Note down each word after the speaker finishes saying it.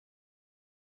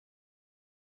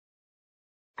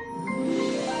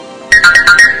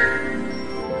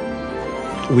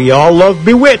We all love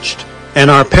Bewitched, and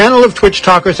our panel of Twitch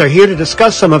talkers are here to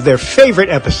discuss some of their favorite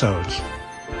episodes.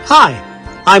 Hi,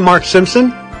 I'm Mark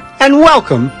Simpson, and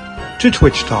welcome to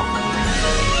Twitch Talk.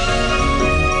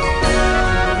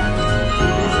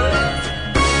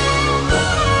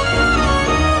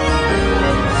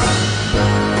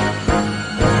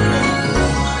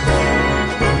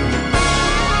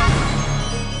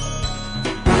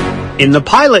 In the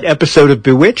pilot episode of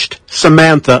Bewitched,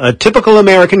 Samantha, a typical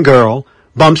American girl,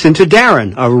 bumps into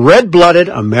Darrin, a red-blooded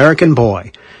American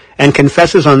boy, and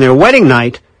confesses on their wedding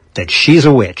night that she's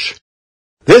a witch.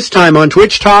 This time on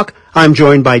Twitch Talk, I'm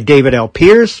joined by David L.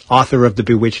 Pierce, author of the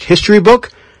Bewitched history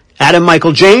book, Adam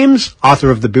Michael James,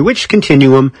 author of the Bewitched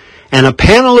Continuum, and a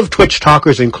panel of Twitch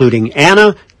talkers including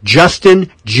Anna, Justin,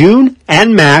 June,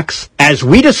 and Max, as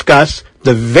we discuss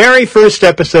the very first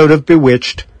episode of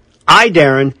Bewitched, I,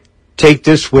 Darrin, Take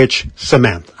This Witch,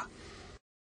 Samantha.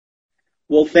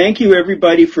 Well, thank you,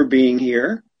 everybody, for being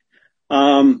here.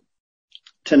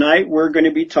 Tonight, we're going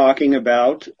to be talking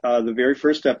about the very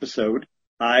first episode,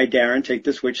 I, Darrin, Take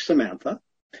This Witch, Samantha.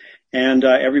 And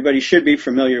everybody should be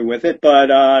familiar with it,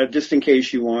 but just in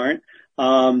case you aren't,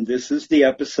 this is the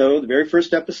episode, the very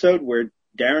first episode where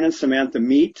Darrin and Samantha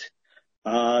meet.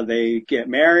 They get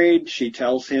married. She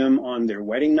tells him on their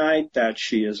wedding night that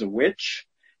she is a witch.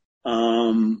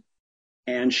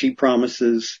 And she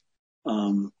promises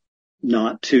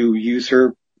not to use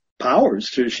her powers.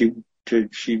 She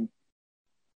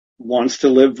wants to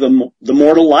live the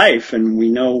mortal life, and we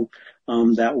know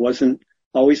that wasn't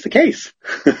always the case.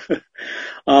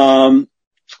 And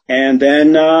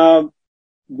then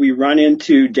we run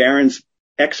into Darrin's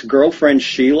ex-girlfriend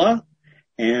Sheila,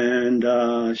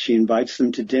 and she invites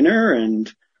them to dinner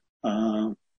and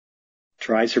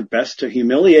tries her best to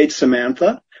humiliate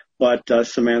Samantha. But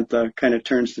Samantha kind of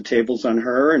turns the tables on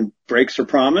her and breaks her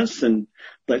promise and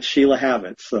lets Sheila have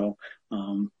it. So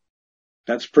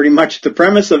that's pretty much the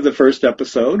premise of the first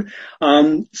episode.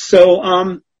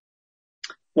 So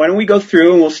why don't we go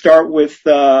through, and we'll start with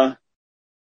David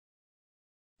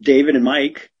and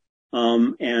Mike,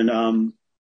 and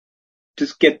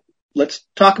let's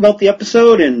talk about the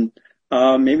episode and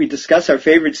maybe discuss our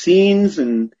favorite scenes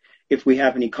and if we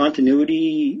have any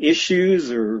continuity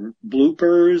issues or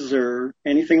bloopers or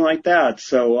anything like that.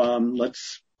 So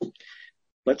let's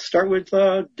start with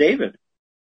David.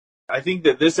 I think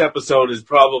that this episode is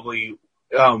probably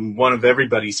one of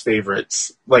everybody's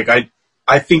favorites. Like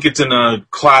I think it's in a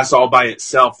class all by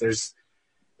itself.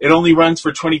 It only runs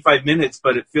for 25 minutes,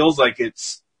 but it feels like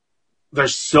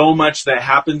there's so much that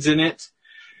happens in it,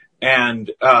 and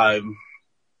I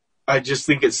just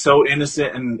think it's so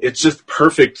innocent and it's just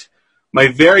perfect. My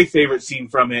very favorite scene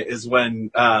from it is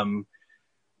when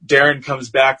Darrin comes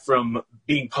back from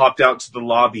being popped out to the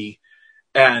lobby,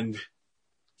 and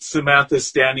Samantha's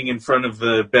standing in front of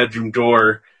the bedroom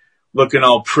door looking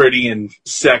all pretty and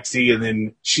sexy, and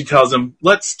then she tells him,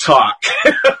 "Let's talk."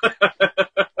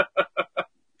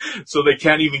 So they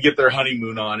can't even get their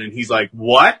honeymoon on, and he's like,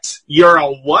 "What? You're a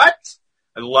what?"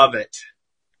 I love it.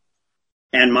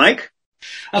 And Mike?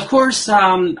 Of course,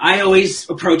 I always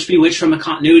approach Bewitched from a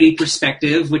continuity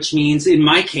perspective, which means in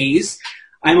my case,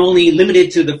 I'm only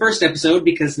limited to the first episode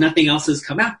because nothing else has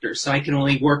come after, so I can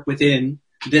only work within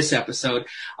this episode.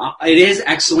 It is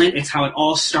excellent. It's how it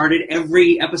all started.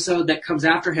 Every episode that comes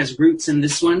after has roots in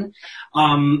this one.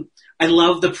 I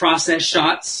love the process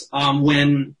shots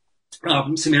when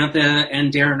Samantha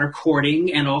and Darrin are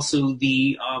courting, and also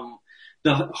the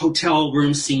hotel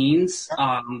room scenes.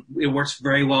 It works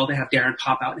very well to have Darrin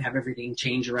pop out and have everything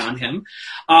change around him.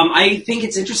 I think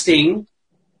it's interesting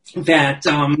that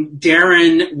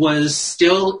Darrin was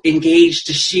still engaged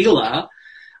to Sheila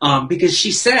because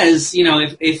she says,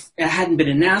 if it hadn't been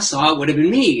in Nassau, it would have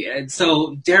been me. And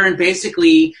so Darrin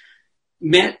basically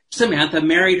met Samantha,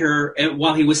 married her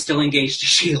while he was still engaged to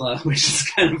Sheila, which is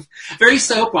kind of very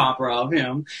soap opera of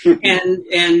him.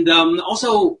 And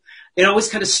also, it always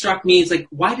kind of struck me, it's like,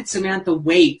 why did Samantha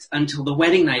wait until the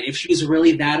wedding night if she was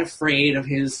really that afraid of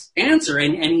his answer?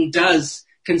 And he does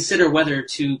consider whether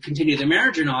to continue the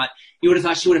marriage or not. You would have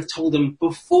thought she would have told him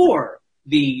before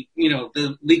the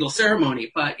legal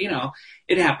ceremony, but,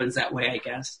 it happens that way, I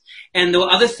guess. And the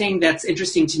other thing that's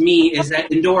interesting to me is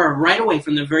that Endora, right away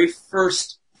from the very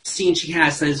first scene she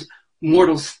has, says,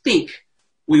 "Mortals think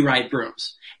we ride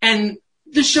brooms." And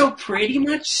the show pretty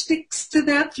much sticks to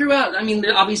that throughout. I mean,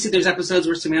 obviously there's episodes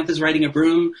where Samantha's riding a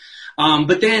broom,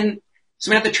 but then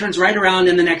Samantha turns right around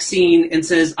in the next scene and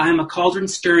says, "I'm a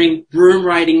cauldron-stirring,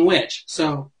 broom-riding witch."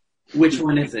 So which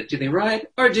one is it? Do they ride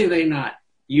or do they not?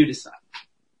 You decide.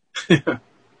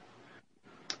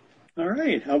 All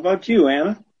right. How about you,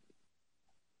 Anna?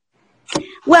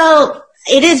 Well,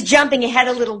 it is jumping ahead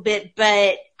a little bit,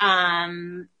 but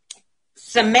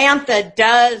Samantha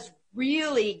does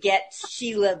really get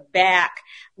Sheila back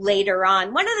later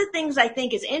on. One of the things I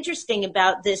think is interesting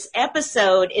about this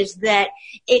episode is that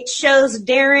it shows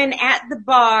Darrin at the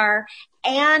bar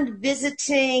and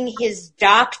visiting his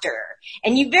doctor.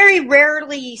 And you very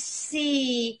rarely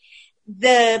see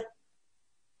the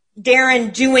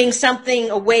Darrin doing something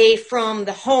away from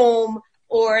the home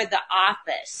or the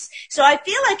office. So I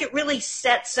feel like it really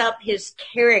sets up his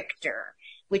character,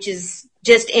 which is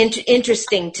just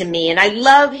interesting to me. And I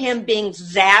love him being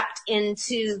zapped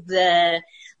into the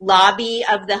lobby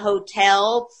of the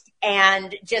hotel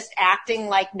and just acting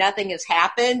like nothing has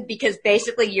happened, because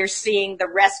basically you're seeing the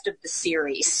rest of the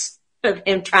series of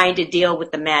him trying to deal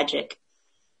with the magic.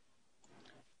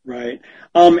 Right.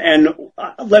 And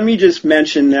let me just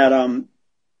mention that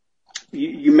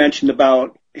you mentioned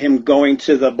about him going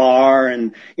to the bar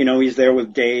and, you know, he's there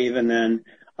with Dave and then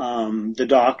the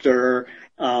doctor.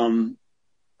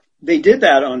 They did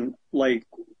that on like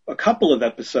a couple of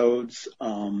episodes,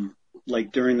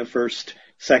 like during the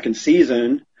second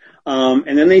season.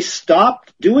 And then they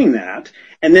stopped doing that.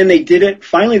 And then they did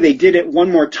it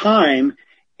one more time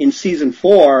in season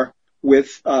 4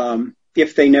 with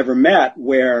If They Never Met,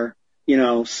 where, you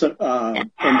know,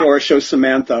 Pandora shows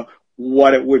Samantha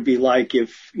what it would be like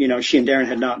if, you know, she and Darrin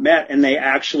had not met. And they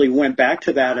actually went back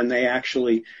to that and they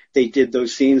did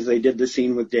those scenes. They did the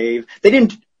scene with Dave. They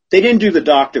didn't do the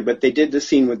doctor, but they did the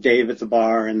scene with Dave at the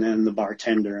bar and then the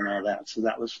bartender and all that. So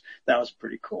that was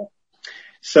pretty cool.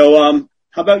 So,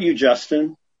 how about you,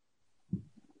 Justin?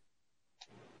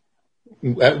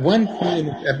 At one point in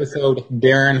the episode,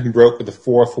 Darrin broke the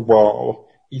fourth wall.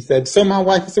 He said, "So my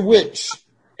wife is a witch."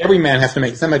 Every man has to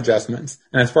make some adjustments.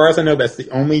 And as far as I know, that's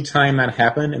the only time that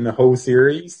happened in the whole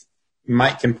series.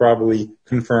 Mike can probably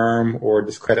confirm or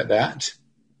discredit that.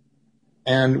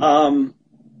 And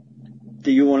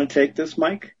do you want to take this,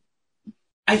 Mike?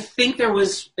 I think there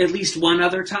was at least one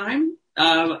other time.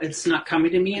 It's not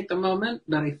coming to me at the moment,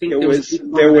 but I think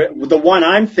the one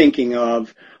I'm thinking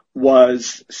of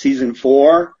was season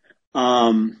 4.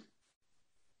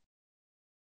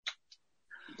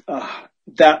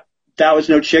 That was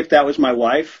no chick. That was my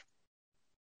wife.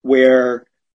 Where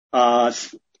they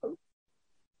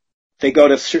go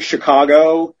to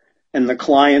Chicago, and the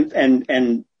client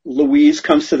and Louise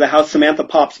comes to the house. Samantha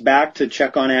pops back to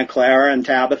check on Aunt Clara and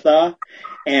Tabitha,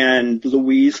 and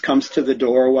Louise comes to the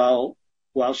door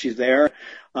while she's there.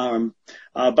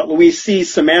 But Louise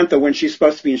sees Samantha when she's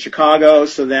supposed to be in Chicago.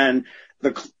 So then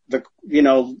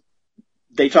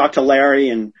they talk to Larry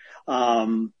and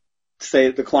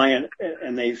say the client,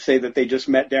 and they say that they just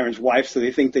met Darrin's wife, so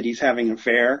they think that he's having an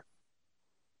affair.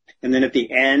 And then at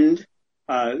the end,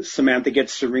 Samantha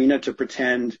gets Serena to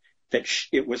pretend that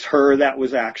it was her that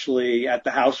was actually at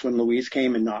the house when Louise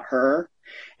came and not her.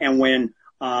 And when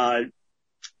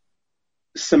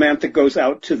Samantha goes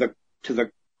out to the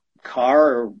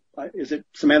car, or is it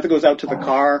Samantha goes out to the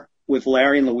car with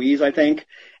Larry and Louise, I think,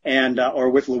 and or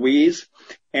with Louise,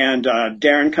 and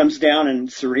Darrin comes down,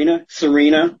 and Serena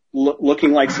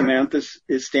looking like Samantha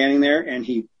is standing there, and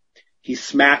he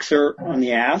smacks her on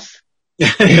the ass.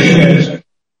 Says,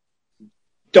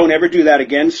 "Don't ever do that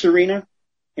again, Serena."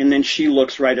 And then she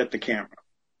looks right at the camera.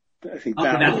 I think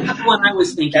that's the one I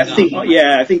was thinking of.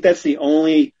 I think that's the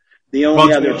only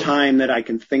other time that I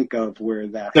can think of where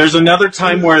that. There's another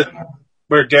time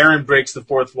where Darrin breaks the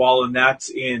fourth wall, and that's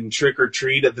in Trick or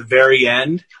Treat at the very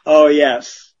end. Oh,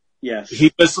 yes.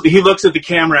 He looks at the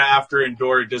camera after and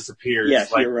Dora disappears.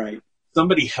 Yes, you're right.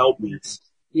 Somebody help me.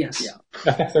 Yes. Yeah.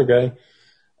 That's okay.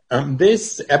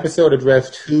 This episode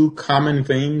addressed 2 common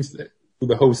themes through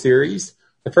the whole series.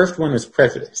 The first one is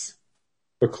prejudice.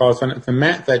 Because when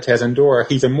Samantha tells Dora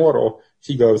he's immortal,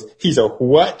 she goes, "He's a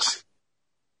what?"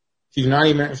 She's not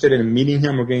even interested in meeting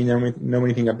him or getting to know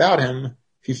anything about him.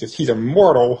 She's just, he's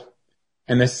immortal.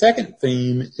 And the second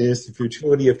theme is the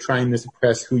futility of trying to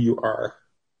suppress who you are.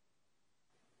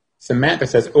 Samantha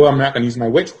says, "Oh, I'm not going to use my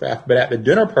witchcraft," but at the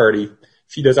dinner party,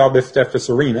 she does all this stuff to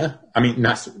Sheila.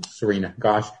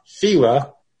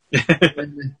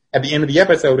 At the end of the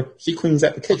episode, she cleans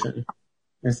up the kitchen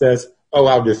and says, "Oh,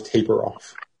 I'll just tape her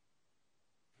off."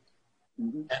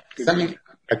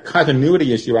 A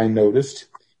continuity issue I noticed.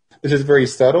 This is very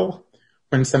subtle.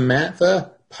 When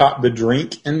Samantha popped the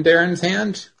drink in Darrin's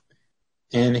hand,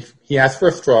 and he asked for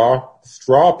a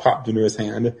straw popped into his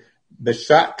hand, the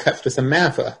shot cuts to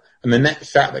Samantha, and the next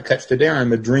shot that cuts to Darrin,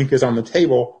 the drink is on the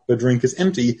table, the drink is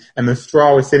empty, and the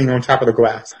straw is sitting on top of the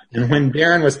glass. And when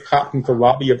Darrin was popped into the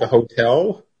lobby of the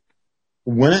hotel,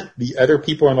 wouldn't the other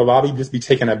people in the lobby just be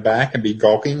taken aback and be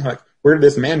gawking? Like, where did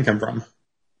this man come from?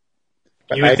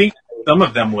 But You would think some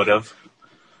of them would have.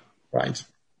 Right.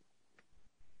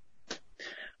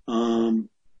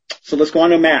 So let's go on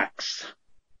to Max.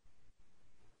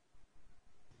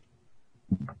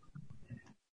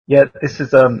 Yeah, this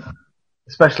is a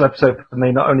special episode for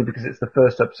me, not only because it's the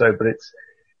first episode, but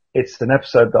it's an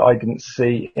episode that I didn't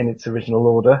see in its original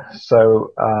order.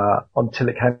 So until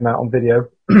it came out on video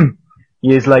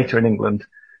years later in England,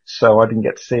 so I didn't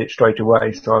get to see it straight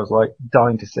away. So I was like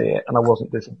dying to see it, and I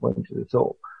wasn't disappointed at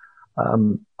all.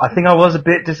 I think I was a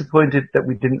bit disappointed that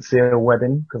we didn't see a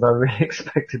wedding, because I really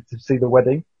expected to see the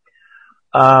wedding.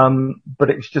 But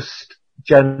it was just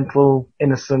gentle,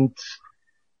 innocent,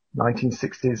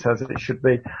 1960s as it should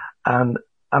be, and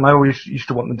I always used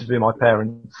to want them to be my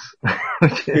parents,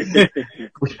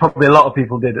 which probably a lot of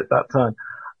people did at that time.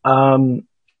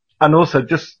 And also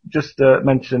just a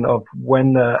mention of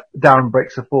when Darrin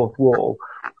breaks the fourth wall.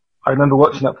 I remember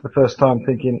watching that for the first time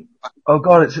thinking, oh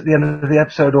God, it's at the end of the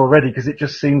episode already, because it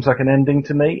just seems like an ending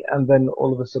to me. And then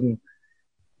all of a sudden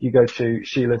you go to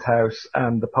Sheila's house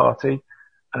and the party,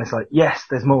 and it's like, yes,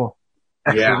 there's more.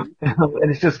 Excellent. Yeah.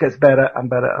 And it just gets better and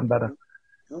better and better.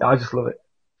 I just love it.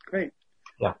 Great.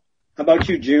 Yeah. How about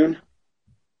you, June?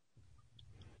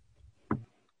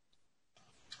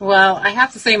 Well, I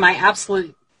have to say my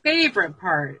absolute favorite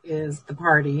part is the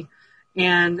party.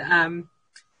 And,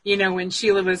 when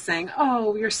Sheila was saying,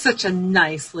 oh, you're such a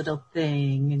nice little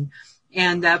thing,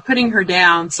 and putting her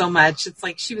down so much, it's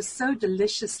like she was so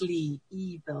deliciously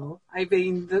evil. I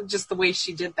mean, just the way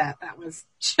she did that was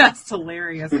just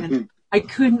hilarious. And I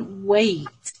couldn't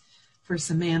wait for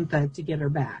Samantha to get her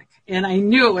back. And I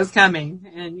knew it was coming.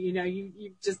 And,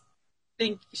 you just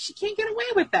think she can't get away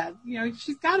with that.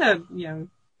 She's got to,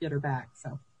 get her back.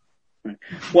 So.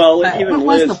 Well, even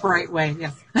Liz, was the bright way,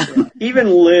 yes. Even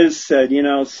Liz said,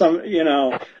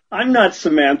 I'm not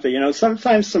Samantha.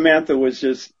 Sometimes Samantha was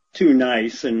just too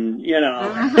nice, and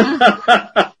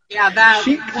Yeah,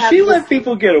 she let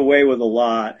people get away with a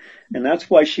lot, and that's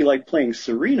why she liked playing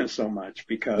Serena so much,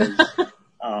 because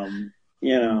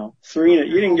Serena,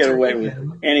 you didn't get away with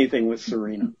anything with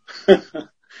Serena.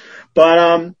 But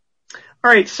all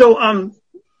right, so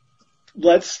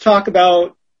let's talk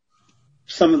about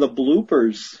some of the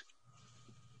bloopers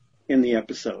in the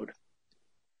episode.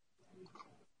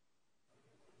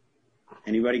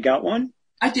 Anybody got one?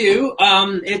 I do.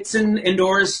 It's in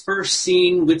Endora's first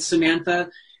scene with Samantha,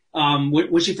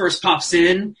 when she first pops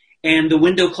in, and the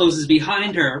window closes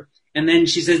behind her, and then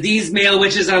she says, "These male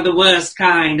witches are the worst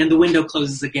kind," and the window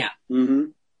closes again. Mm-hmm.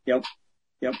 Yep.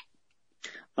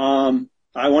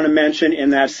 I want to mention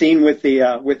in that scene with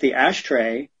the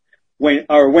ashtray, with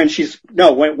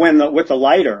the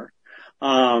lighter,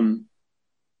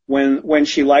 when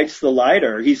she lights the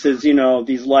lighter, he says,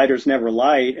 these lighters never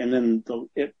light, and then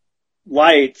it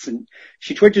lights, and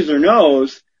she twitches her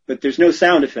nose, but there's no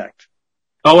sound effect.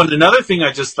 Oh, and another thing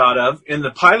I just thought of, in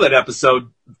the pilot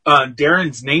episode,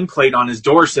 Darrin's nameplate on his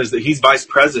door says that he's vice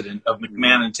president of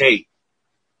McMahon and Tate.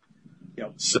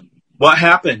 Yep. So what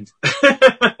happened?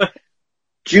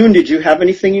 June, did you have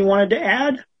anything you wanted to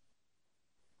add?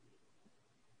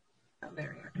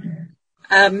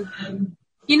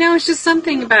 It's just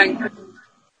something about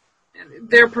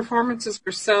their performances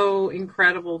were so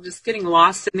incredible, just getting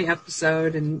lost in the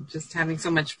episode and just having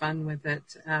so much fun with it.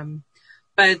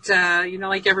 But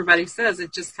like everybody says,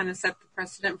 it just kind of set the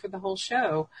precedent for the whole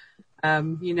show.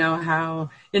 How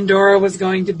Endora was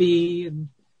going to be, and,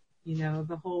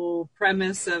 the whole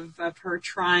premise of her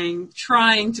trying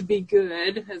to be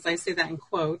good, as I say that in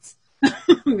quotes,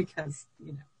 because,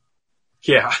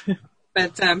 Yeah.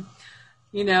 But,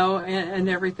 and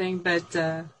everything, but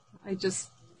I just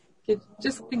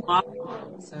getting lost in the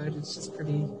episode. It's just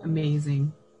pretty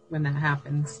amazing when that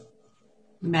happens.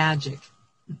 Magic.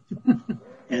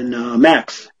 And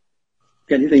Max,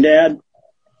 got anything to add?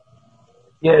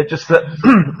 Yeah, just that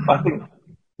I think,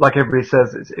 like everybody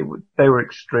says, they were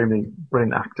extremely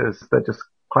brilliant actors. They're just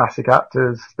classic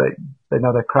actors. They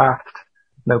know their craft,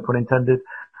 no pun intended,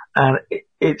 and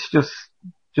it's just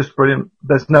brilliant.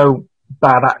 There's no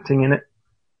bad acting in it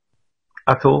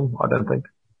at all, I don't think.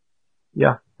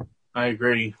 Yeah. I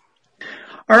agree.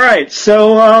 All right,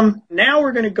 so now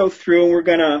we're going to go through and we're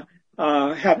going to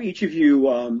have each of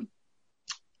you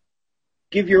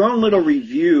give your own little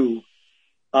review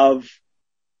of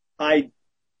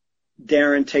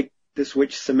Darrin, Take This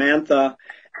Witch, Samantha,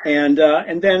 and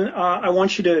then I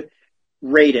want you to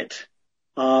rate it.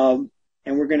 And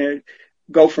we're going to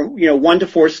go from 1 to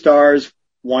 4 stars,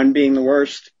 1 being the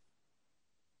worst,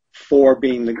 4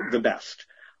 being the best.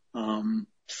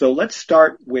 So let's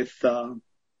start with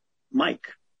Mike.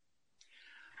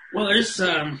 Well, there's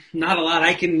not a lot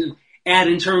I can add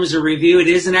in terms of review. It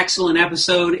is an excellent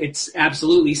episode. It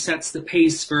absolutely sets the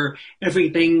pace for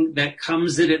everything that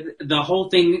comes in it. The whole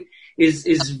thing is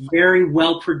very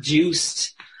well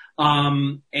produced.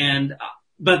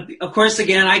 But of course,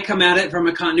 again, I come at it from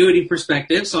a continuity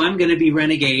perspective, so I'm going to be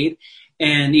Renegade.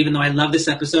 And even though I love this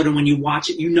episode, and when you watch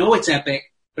it, you know it's epic,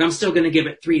 but I'm still going to give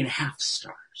it 3.5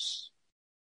 stars.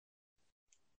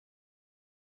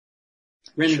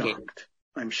 Renegade.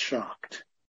 I'm shocked.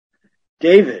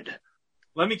 David.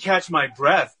 Let me catch my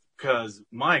breath, because,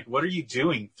 Mike, what are you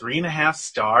doing? 3.5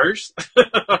 stars?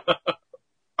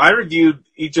 I reviewed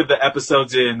each of the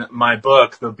episodes in my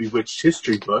book, the Bewitched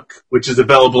History book, which is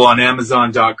available on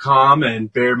Amazon.com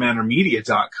and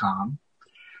BearManorMedia.com.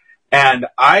 And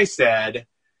I said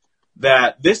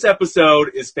that this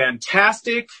episode is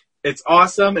fantastic. It's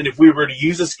awesome. And if we were to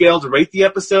use a scale to rate the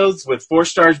episodes, with 4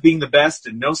 stars being the best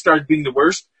and no stars being the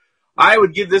worst, I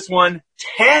would give this one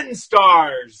 10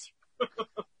 stars.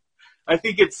 I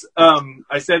think it's,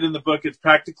 I said in the book, it's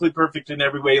practically perfect in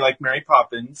every way, like Mary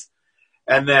Poppins.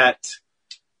 And that,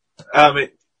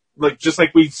 just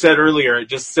like we said earlier, it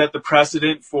just set the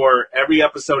precedent for every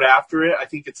episode after it. I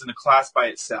think it's in a class by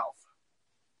itself.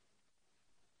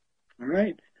 All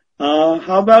right.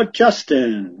 How about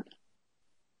Justin?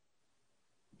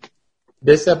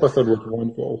 This episode was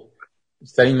wonderful.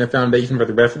 Setting the foundation for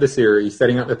the rest of the series,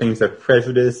 setting up the things of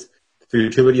prejudice, the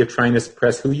futility of trying to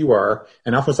suppress who you are,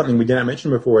 and also something we didn't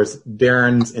mention before is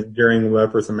Darrin's enduring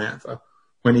love for Samantha.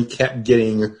 When he kept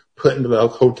getting put into the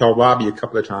hotel lobby a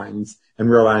couple of times and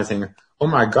realizing, oh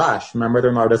my gosh, my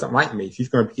mother-in-law doesn't like me. She's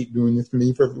going to keep doing this to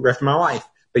me for the rest of my life.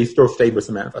 But he still stayed with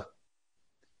Samantha.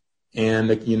 And,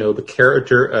 the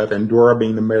character of Endora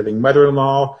being the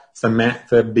mother-in-law,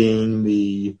 Samantha being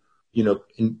the,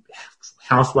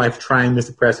 housewife trying to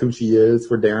suppress who she is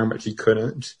for Darrin, but she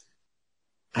couldn't.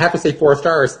 I have to say 4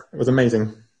 stars. It was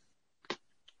amazing.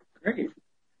 Great.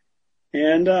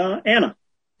 And Anna.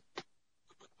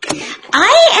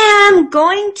 I am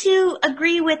going to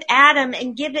agree with Adam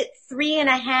and give it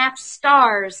 3.5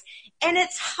 stars. And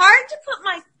it's hard to put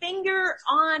my finger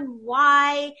on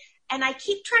why, and I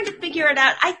keep trying to figure it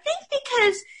out. I think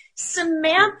because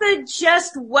Samantha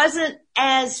just wasn't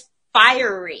as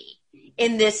fiery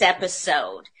in this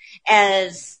episode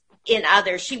as in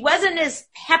others. She wasn't as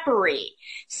peppery.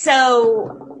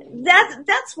 So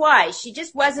that's why. She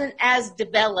just wasn't as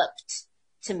developed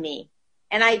to me.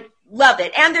 And I love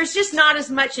it. And there's just not as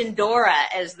much Endora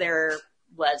as there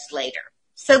was later.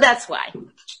 So that's why.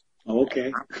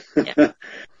 Okay. Yeah. All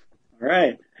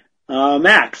right.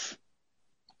 Max.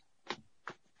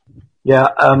 Yeah,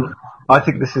 I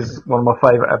think this is one of my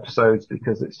favourite episodes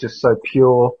because it's just so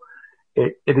pure.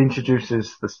 It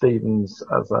introduces the Stevens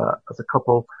as a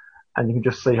couple, and you can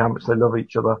just see how much they love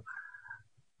each other.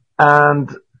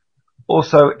 And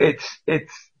also, it's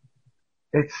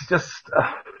just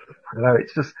I don't know.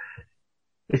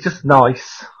 It's just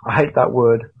nice. I hate that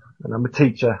word, and I'm a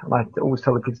teacher, and I always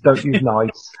tell the kids don't use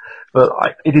nice. But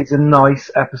it is a nice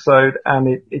episode,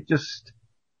 and it just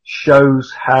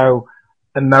shows how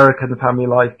American family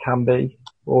life can be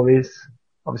or is.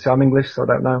 Obviously, I'm English, so I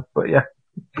don't know, but yeah.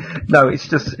 No, it's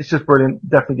just brilliant.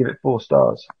 Definitely give it 4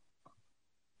 stars.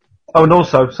 Oh, and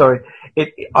also, sorry,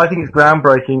 I think it's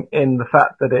groundbreaking in the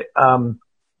fact that it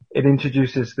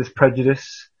introduces this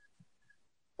prejudice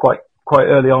quite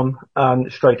early on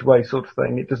and straight away sort of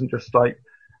thing. It doesn't just have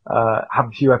a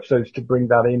few episodes to bring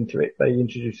that into it. They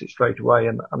introduce it straight away,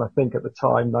 and I think at the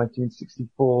time,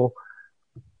 1964,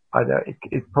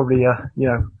 it's probably a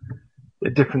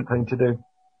different thing to do.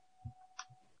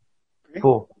 Great.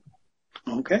 Cool.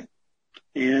 Okay.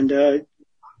 And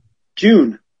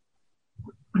June.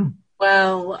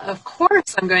 Well, of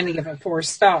course I'm going to give it 4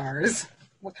 stars.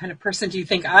 What kind of person do you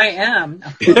think I am?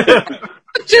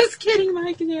 Just kidding,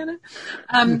 Mike and Anna.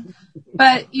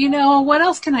 But, what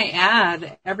else can I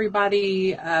add?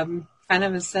 Everybody kind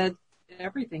of has said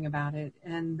everything about it,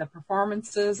 and the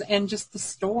performances and just the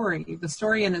story. The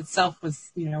story in itself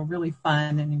was, really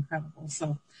fun and incredible.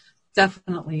 So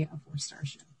definitely a 4-star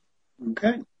show.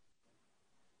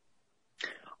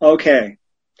 Okay.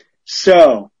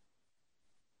 So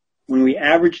when we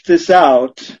average this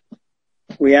out,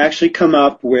 we actually come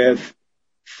up with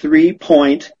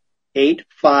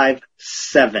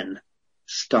 3.857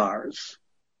 stars.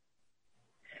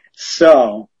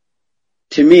 So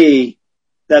to me,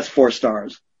 that's 4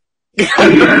 stars.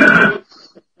 So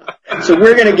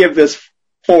we're going to give this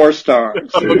 4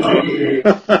 stars.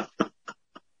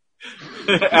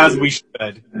 As we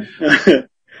should.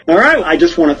 All right. I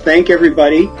just want to thank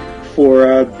everybody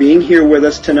for being here with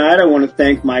us tonight. I want to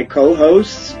thank my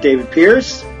co-hosts, David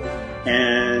Pierce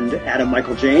and Adam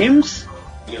Michael James,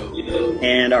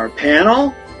 and our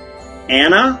panel,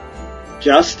 Anna,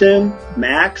 Justin,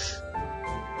 Max,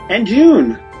 and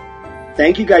June.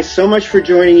 Thank you guys so much for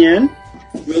joining in.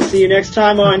 We'll see you next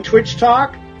time on Twitch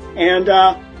Talk, and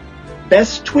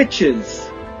best Twitches.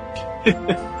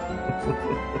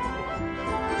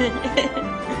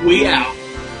 We out.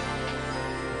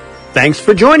 Thanks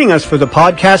for joining us for the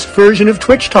podcast version of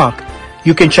Twitch Talk.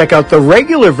 You can check out the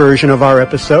regular version of our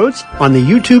episodes on the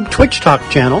YouTube Twitch Talk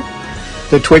channel,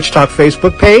 the Twitch Talk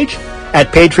Facebook page,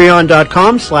 at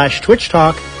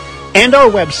patreon.com/twitchtalk, and our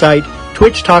website,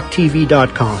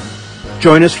 twitchtalktv.com.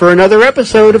 Join us for another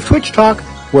episode of Twitch Talk,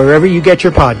 wherever you get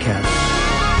your podcasts.